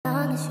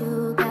promise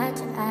you got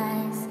your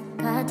eyes.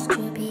 Got you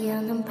trippy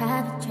on them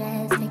private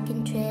jets,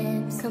 taking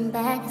trips. Come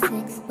back at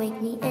 6,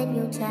 wake me and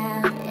your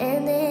child.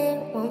 And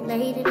then won't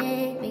lay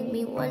today, make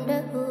me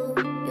wonder who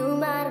you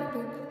might have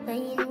been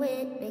playing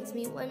with. Makes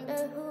me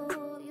wonder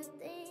who you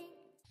think.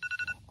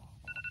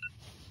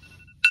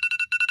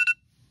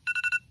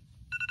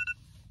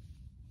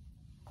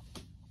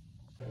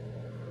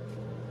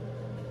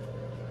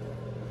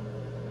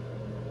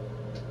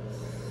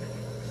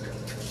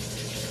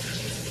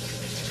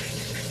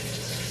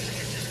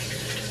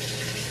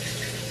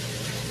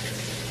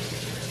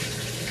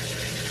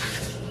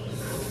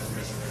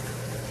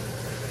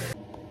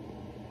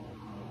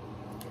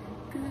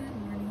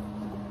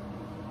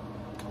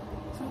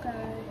 So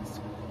guys,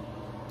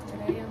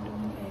 today I'm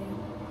doing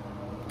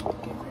a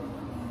get ready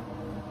with me.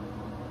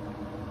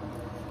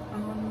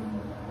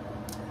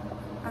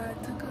 I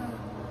took a,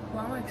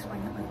 well, I'm gonna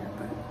explain it later,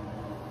 but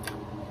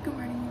good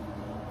morning.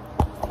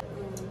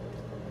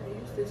 I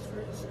use this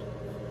first.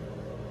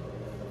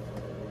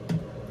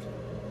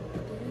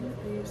 Then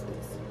I use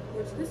this,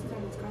 which this is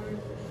almost gone,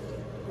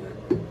 but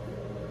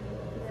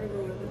we're gonna go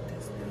with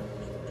this now.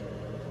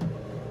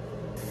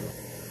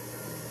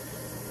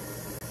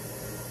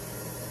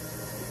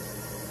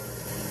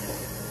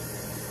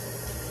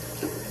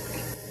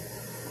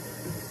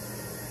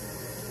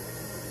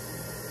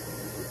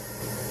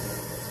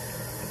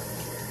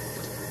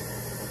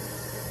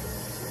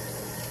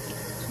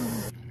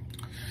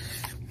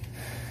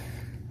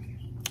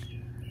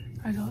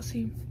 As y'all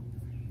see,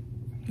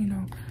 you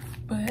know,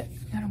 but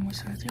you gotta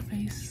moisturize your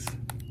face.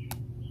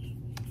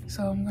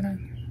 So I'm gonna,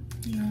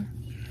 you know,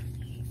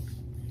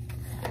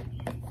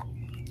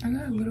 I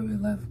got a little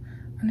bit left.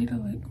 I need to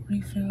like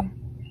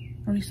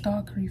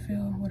restock,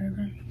 refill,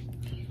 whatever.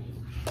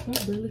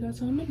 I barely got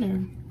some in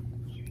there.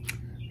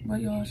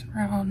 But y'all, it's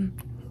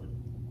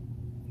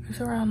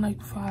around like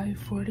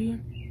 5:40,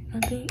 I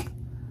think.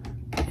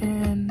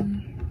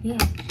 And yeah.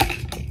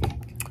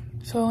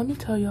 So let me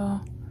tell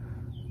y'all,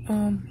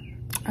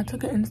 I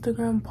took an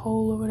Instagram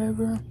poll or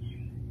whatever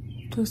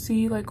to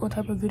see like what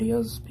type of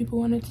videos people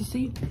wanted to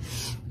see,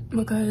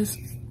 because,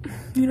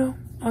 you know,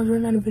 I was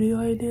running out of video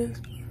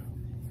ideas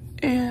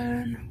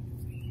and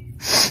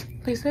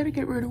they said to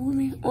get ready with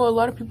me. Well, a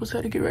lot of people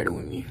said to get ready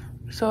with me,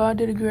 so I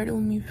did a get ready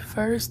with me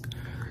first,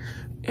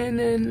 and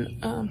then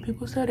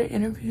people said an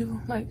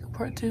interview, like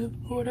part 2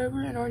 or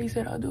whatever, and I already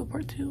said I'll do a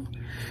part 2,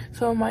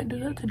 so I might do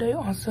that today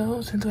also,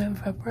 since we have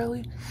a pep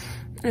rally.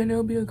 And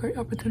it'll be a great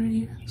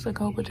opportunity. It's like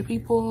a whole bunch of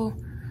people.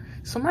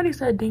 Somebody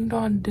said ding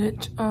dong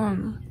ditch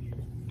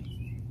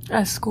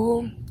at school,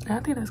 and I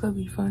think that's gonna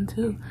be fun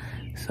too.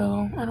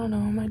 So I don't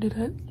know, I might do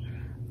that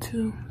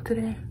too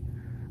today.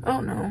 I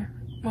don't know.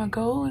 My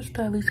goal is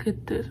to at least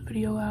get this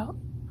video out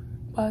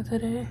by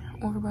today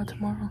or by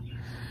tomorrow.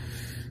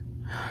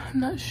 I'm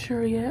not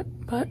sure yet,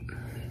 but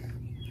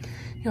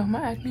yo, my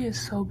acne is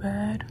so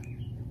bad.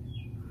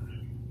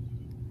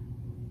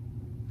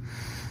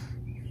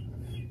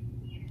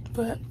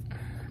 But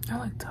I'm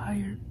like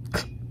tired.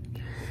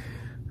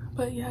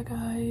 But yeah,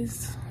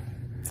 guys,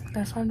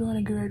 that's why I'm doing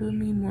a get ready with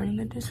me morning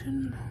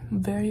edition.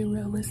 Very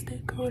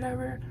realistic or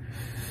whatever,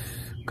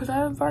 because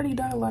I've already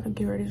done a lot of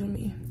get readies with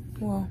me.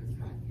 Well,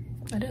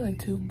 I did like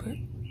 2, but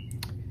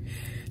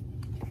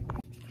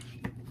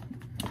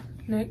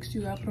next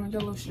you gotta put on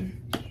your lotion.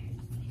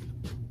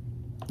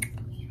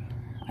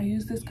 I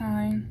use this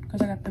kind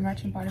because I got the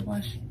matching body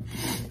wash,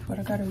 but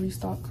I gotta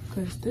restock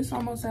because this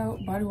almost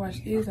out. Body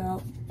wash is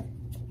out,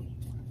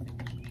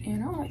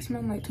 and I don't like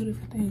smelling like 2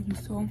 different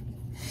things, so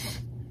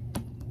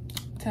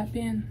tap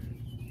in.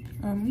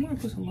 I'm gonna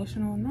put some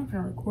lotion on. I'm not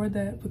gonna record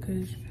that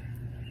because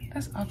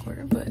that's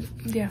awkward, but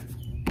yeah.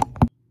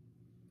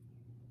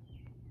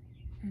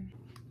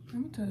 Let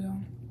me tell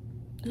y'all,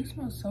 this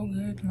smells so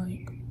good.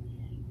 Like,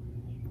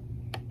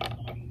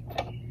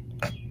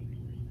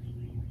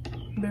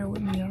 bear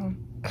with me, y'all,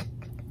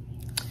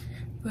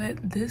 but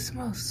this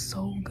smells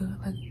so good.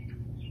 Like,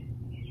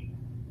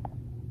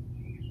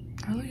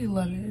 I really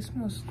love it. It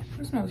smells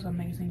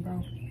amazing,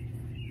 bro.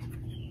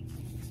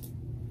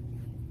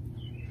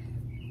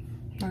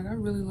 Like, I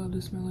really love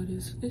the smell of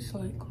this. It's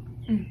like,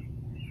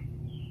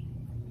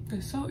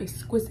 it's so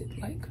exquisite.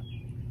 Like,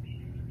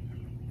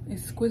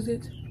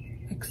 exquisite.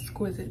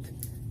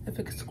 If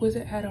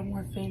exquisite had a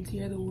more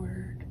fancier the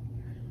word,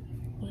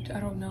 which I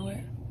don't know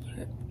it,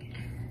 but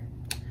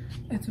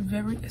it's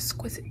very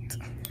exquisite.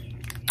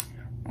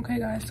 Okay,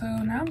 guys, so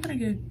now I'm gonna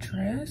get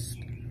dressed.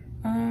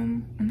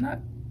 I'm not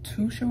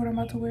too sure what I'm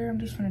about to wear. I'm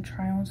just gonna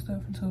try on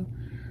stuff until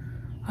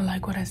I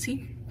like what I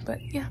see.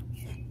 But yeah,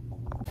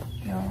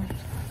 y'all,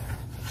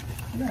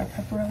 we got a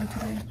pep rally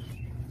today,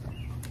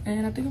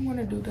 and I think I'm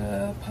gonna do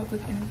the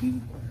public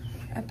interview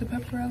at the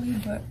pep rally,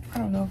 but I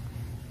don't know.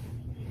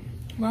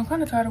 Well, I'm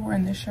kind of tired of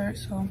wearing this shirt,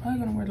 so I'm probably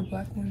gonna wear the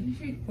black one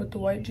with the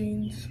white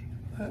jeans,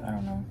 but I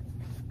don't know.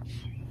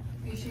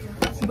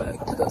 But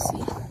let's go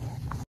see.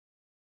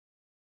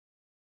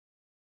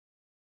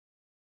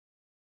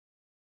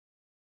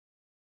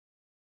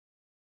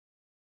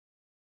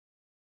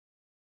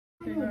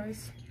 Okay,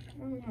 guys,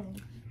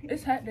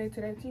 it's hat day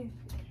today too.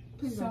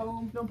 Please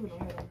So don't put no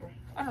hat on, bro.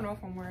 I don't know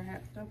if I'm wearing a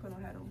hat. Don't put no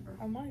hat on, bro.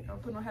 I might.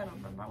 Don't put no hat on,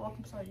 bro. My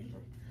welcome beside you,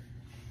 bro.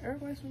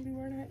 Everybody's gonna be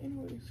wearing a hat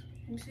anyways.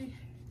 Let me see.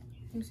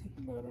 Let me see.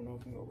 But I don't know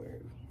if I'm gonna wear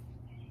it.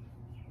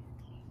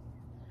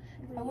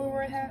 I will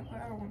wear a hat,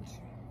 but I don't want to.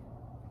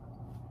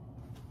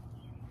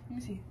 Let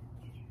me see.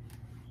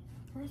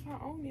 Where's my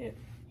own yet?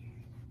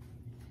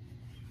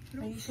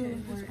 No, you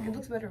should wear it. It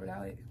looks better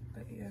without it,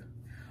 but yeah.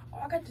 Oh,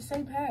 I got the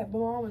same hat, but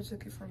my mama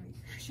took it from me.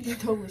 She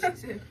just told me. She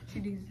said she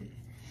needs it.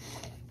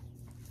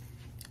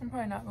 I'm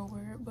probably not gonna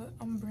wear it, but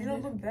I'm gonna bring It it.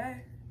 don't look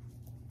bad.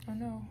 I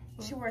know.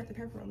 She wear it the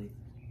pepper only.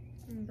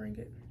 I'm gonna bring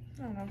it.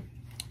 I don't know.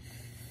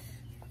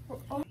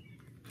 Oh.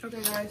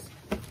 Okay, guys.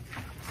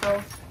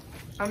 So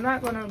I'm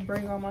not gonna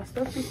bring all my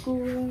stuff to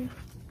school,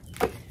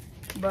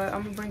 but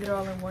I'm gonna bring it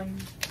all in one.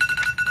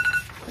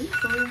 Are you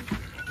sure?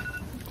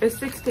 It's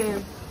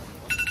 6:10.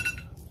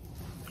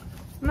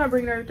 I'm not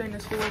bringing everything to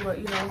school, but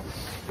you know,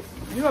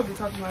 you gonna be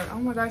talking about, oh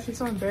my gosh, it's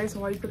so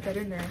embarrassing why you put that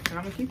in there, and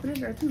I'm gonna keep it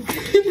in there too.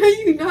 No,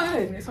 you not.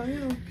 And it's on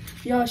you.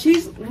 Yo,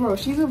 she's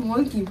a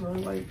monkey, bro.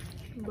 Like,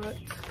 But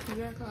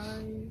yeah,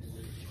 guys.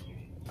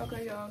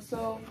 Okay, y'all.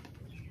 So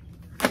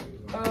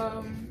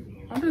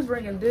I'm just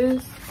bringing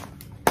this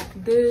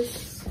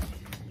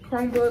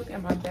Chromebook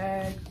and my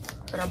bag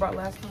that I brought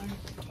last time.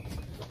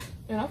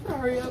 And I'm gonna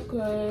hurry up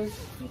because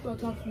people are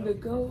talking to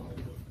go.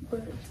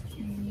 But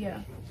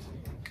yeah.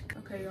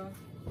 Okay, y'all.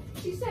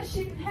 she said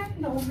she didn't have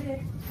no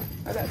man.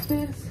 I got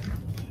this.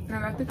 And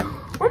I got this.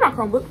 Where's my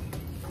Chromebook?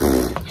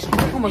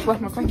 I almost left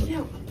my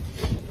Chromebook.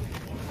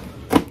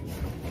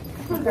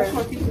 Okay.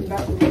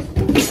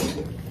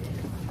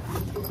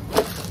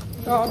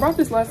 Oh, I brought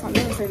this last time. They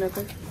didn't say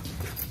nothing.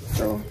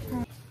 So,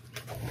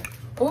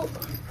 oh,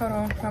 hold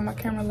on. Got my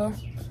camera low.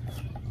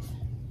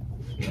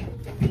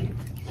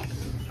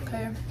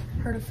 Okay,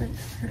 her to fit.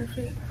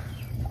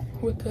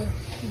 With the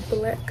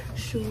black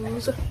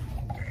shoes.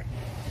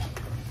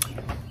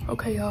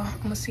 Okay, y'all.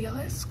 I'm gonna see y'all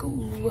at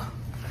school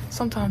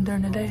sometime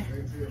during the day.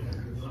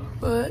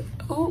 But,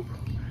 oh.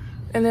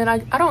 And then I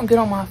don't get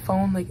on my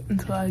phone like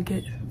until I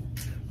get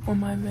on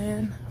my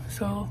van.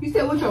 So. You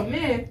said, what's your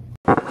man?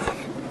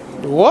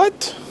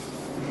 What?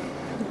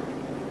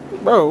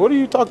 Bro, what are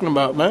you talking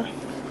about, man?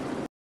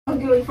 I don't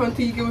get on your phone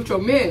until you get with your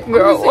man.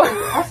 Girl,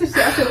 I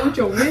said with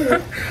your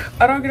man.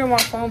 I don't get on my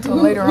phone till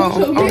later on.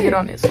 I'm gonna get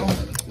on it soon.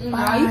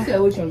 Nah, you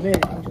said with your man.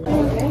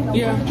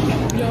 Yeah.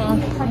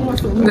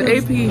 The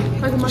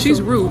AP,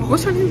 she's rude.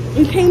 What's her name?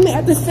 We came in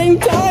at the same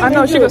time. I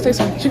know, she gonna say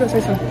something.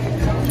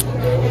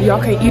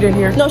 Y'all can't eat in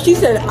here. No, she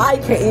said I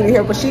can't eat in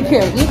here, but she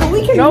can.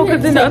 We can. No,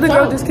 because then the other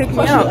girl just kicked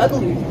me out.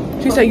 Ugly.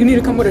 She said you need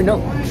to come with a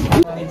note.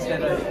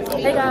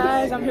 Hey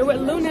guys, I'm here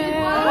with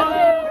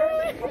Luna.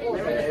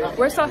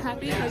 We're so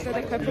happy because of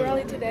the pepper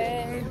rally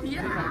today.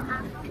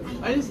 Yeah.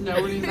 I just know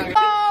what he's like.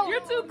 Oh,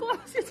 you're too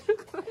close.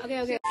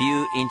 Okay.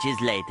 Few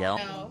inches later.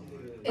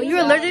 Oh, you're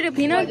allergic to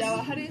peanuts?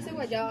 How do you say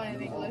wajala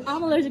in English?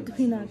 I'm allergic to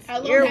peanuts.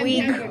 You're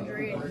weak.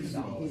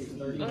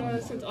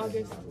 Since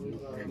August.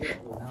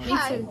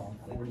 Hi.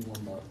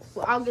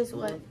 Well, August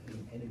what?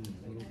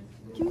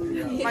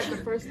 Like the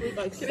first week,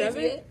 like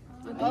 7?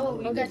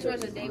 Oh, you got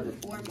yours a day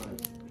before mine.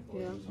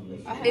 Yeah.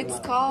 It's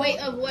called. Wait,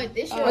 of what?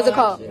 This year? What's it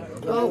called?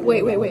 Oh,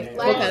 wait. Wait. Let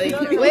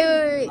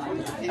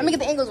me get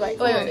the angles right.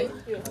 Wait.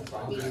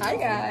 Hi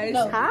guys.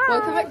 No. Hi.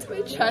 Welcome back to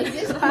my channel.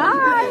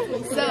 Hi.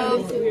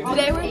 So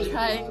today we're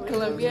trying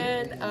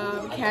Colombian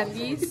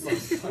candies.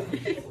 This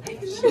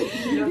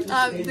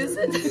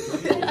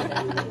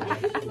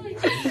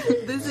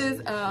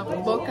is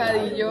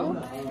bocadillo.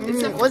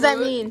 What's that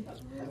mean?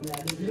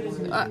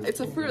 It's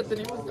a fruit. The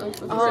name of the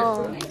fruit.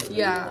 Oh.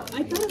 Yeah.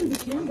 I thought it was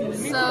a candy.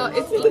 So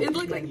it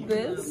looked like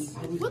this.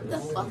 What the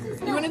fuck?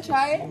 You want to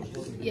try it?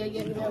 Yeah.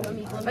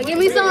 Give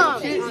me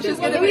some.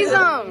 Give me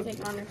some.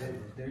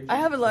 I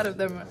have a lot of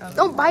them.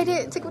 Don't bite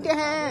it. Take it with your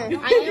hand.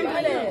 I am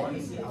biting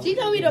it. She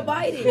told me to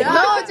bite it.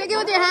 No, take it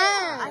with your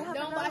hand. I have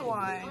another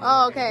one.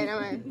 Oh, okay.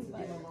 Never mind.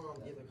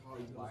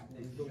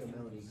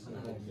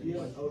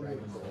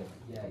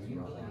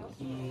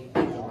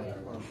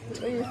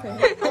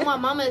 Oh, my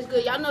mama is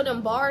good. Y'all know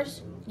them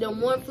bars?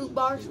 Them one fruit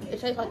bars? It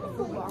tastes like a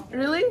fruit bar.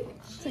 Really?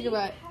 Take a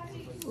bite.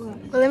 Well,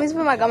 let me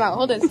spit my gum out.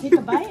 Hold this. Take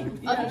a bite?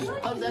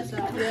 Oh, that's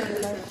not. Yeah.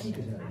 You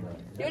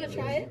want to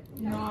try it?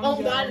 No. Oh,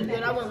 God, it's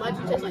good. I wouldn't like it.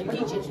 It tastes like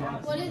peaches.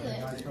 What is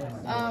it?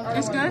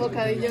 It's good?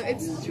 Bocadillo.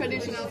 It's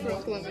traditional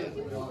from Colombia.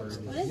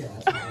 What is it?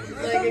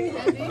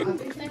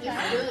 Like a candy?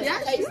 Yeah,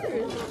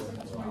 sure.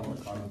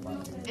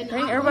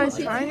 Dang, everybody's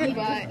trying it?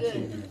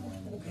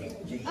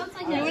 You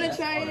want to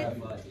try it?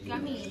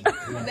 Gummy.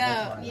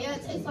 No. Yeah,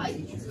 it tastes like.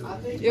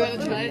 You want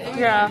to try it?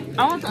 Yeah. I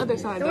want the other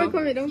side, though. Don't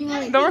record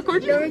me. Don't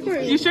record you?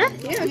 You sure?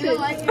 Yeah, You don't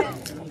like it?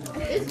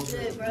 It's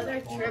good, bro.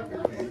 They're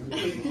tripping.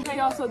 Hey,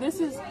 y'all, so this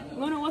is,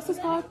 Luna, what's this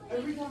called?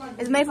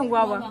 It's made from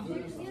guava.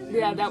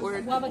 Yeah, that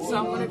word. So I'm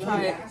going to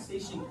try it.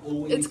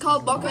 It's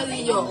called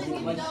bocadillo.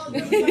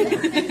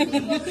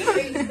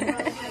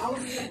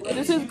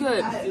 This is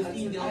good.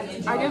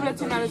 I give it a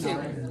 10 out of 10.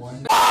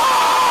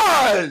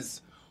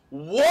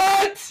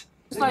 What?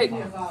 It's like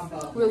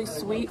really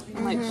sweet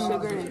and like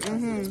sugar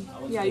and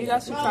yeah, you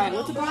guys should try it.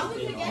 What's it called?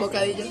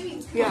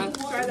 Bocadillo. Yeah,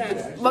 try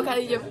that.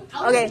 Bocadillo.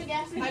 Okay.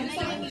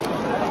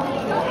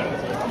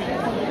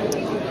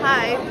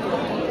 Hi.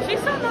 She's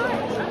so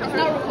nice. It's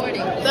not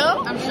recording.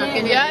 No? I'm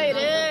shook. Yeah, it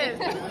is.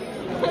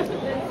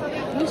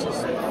 We should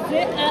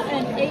sit at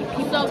an 8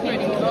 people. So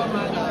pretty. Oh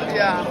my god.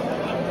 Yeah.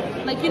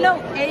 Like, you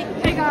know, 8.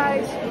 Hey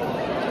guys,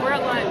 we're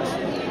at lunch.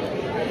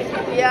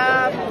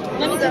 Yeah.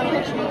 Let me take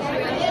pictures.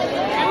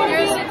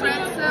 Here's the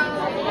pretzel.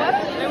 What?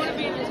 They want to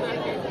be in this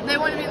basket. They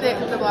want to be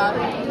the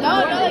bottom. No,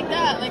 not like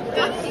that. Like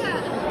this.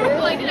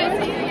 Like, did I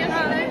see you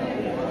yesterday?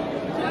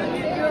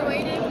 You were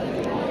waiting.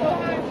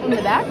 In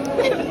the back?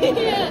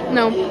 Yeah.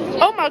 No.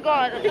 Oh my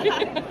god.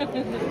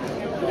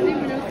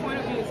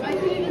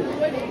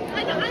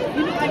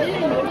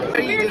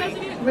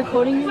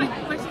 Recording you?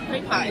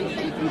 Hi.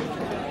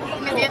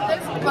 ¿Me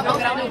sientes? Cuando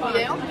grabo un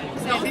video,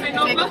 se ve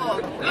como,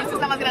 este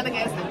está más grande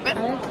que este. ¿Ves?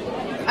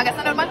 Acá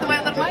está normal, tú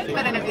ves normal,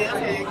 pero en el video se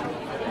ve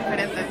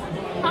diferente.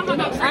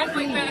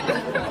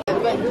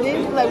 But this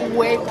is like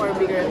way more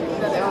bigger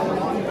than the other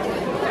one.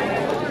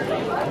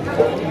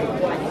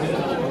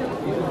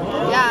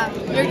 Yeah,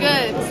 you're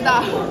good.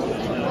 Stop.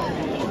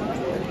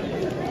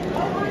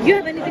 Do you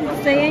have anything to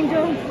say,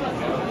 Angel?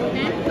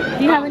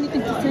 Do you have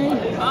anything to say?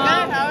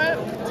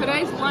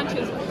 Today's lunch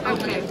is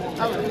okay.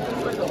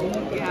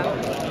 Yeah.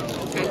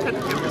 Okay, cut the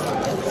camera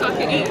so I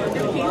can eat in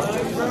peace.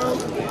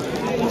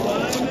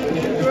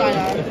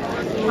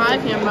 Hi,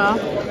 camera.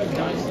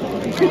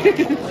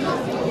 Students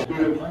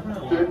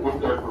sit with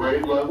their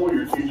grade level.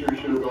 Your teacher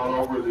should have gone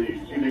over the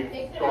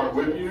seating chart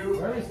with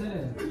you. It's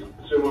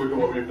similar to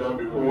what we've done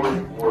before.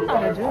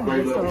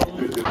 Grade level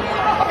students.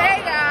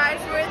 Hey guys,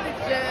 we're in the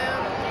gym.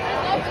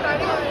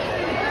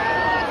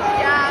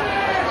 Yeah.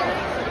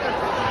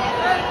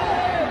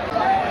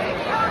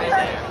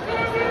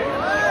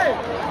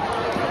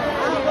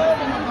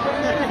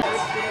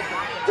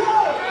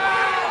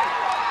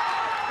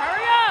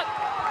 Hurry up!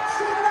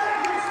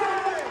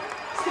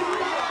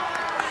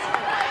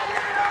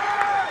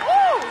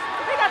 Woo!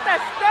 They got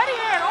that steady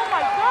hand. Oh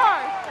my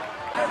god!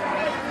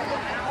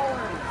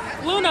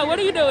 Luna, what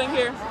are you doing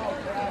here?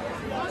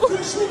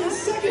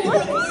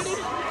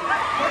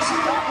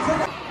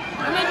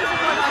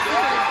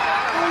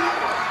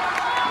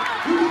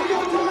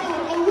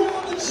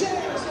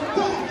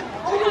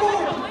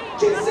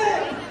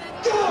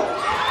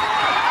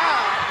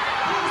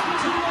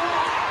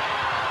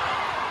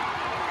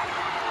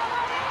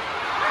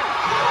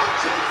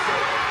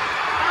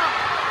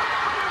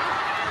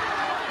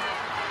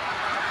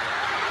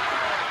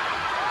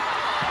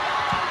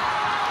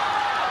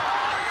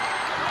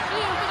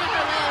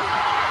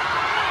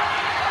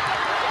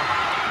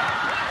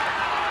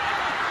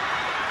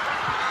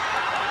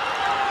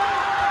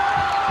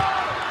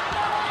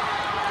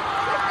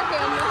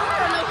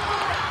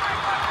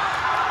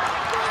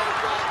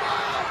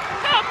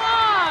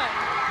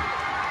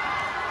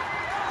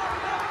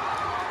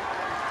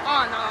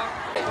 Oh no.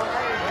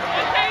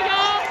 Okay,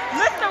 y'all.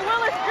 Mr.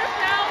 Willis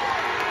dripped out.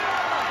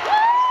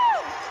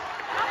 Woo!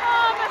 Come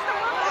on, Mr.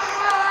 Willis.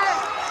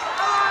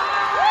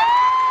 Woo!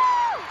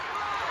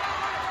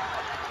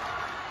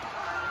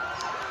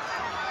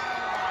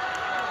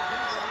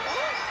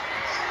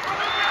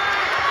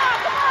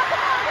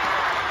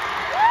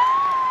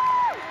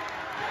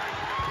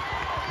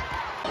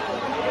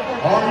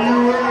 Are you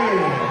ready?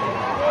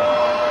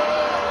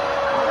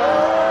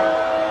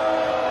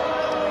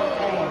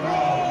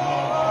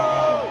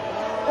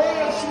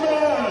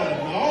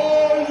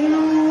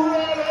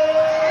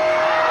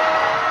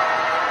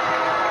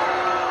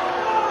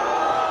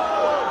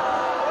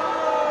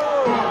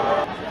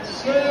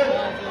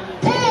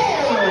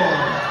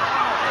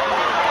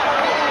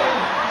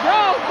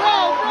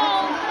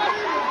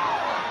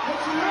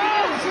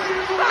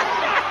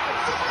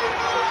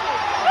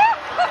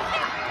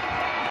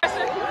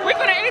 We're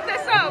gonna eat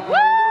this up. Woo!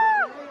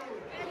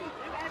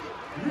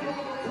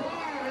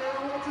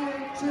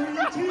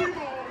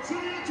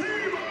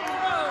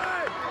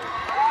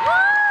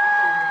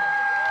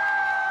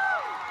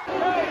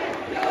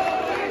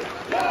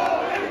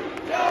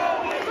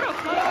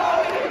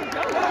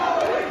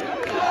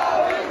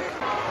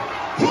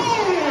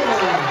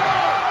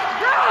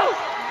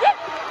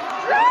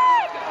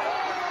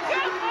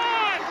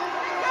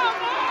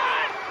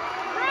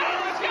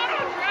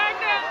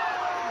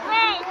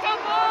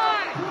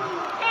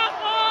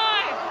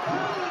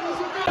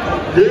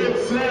 Get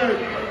set.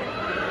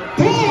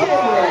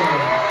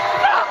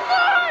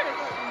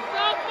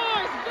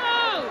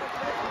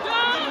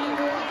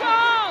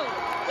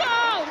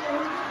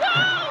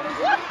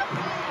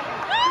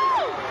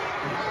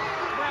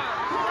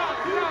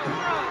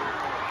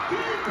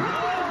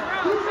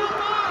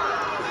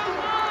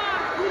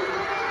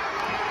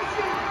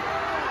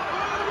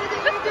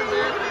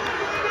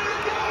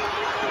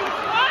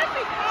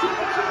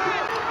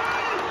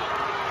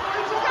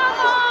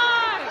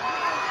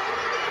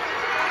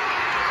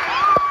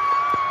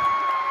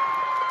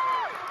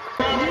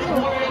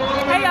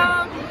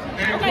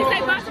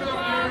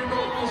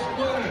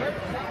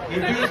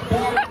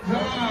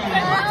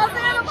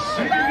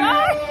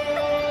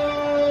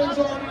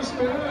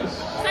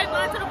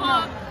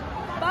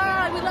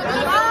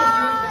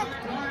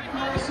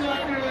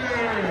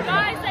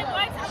 Guys, say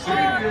bye to the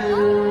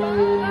vlog.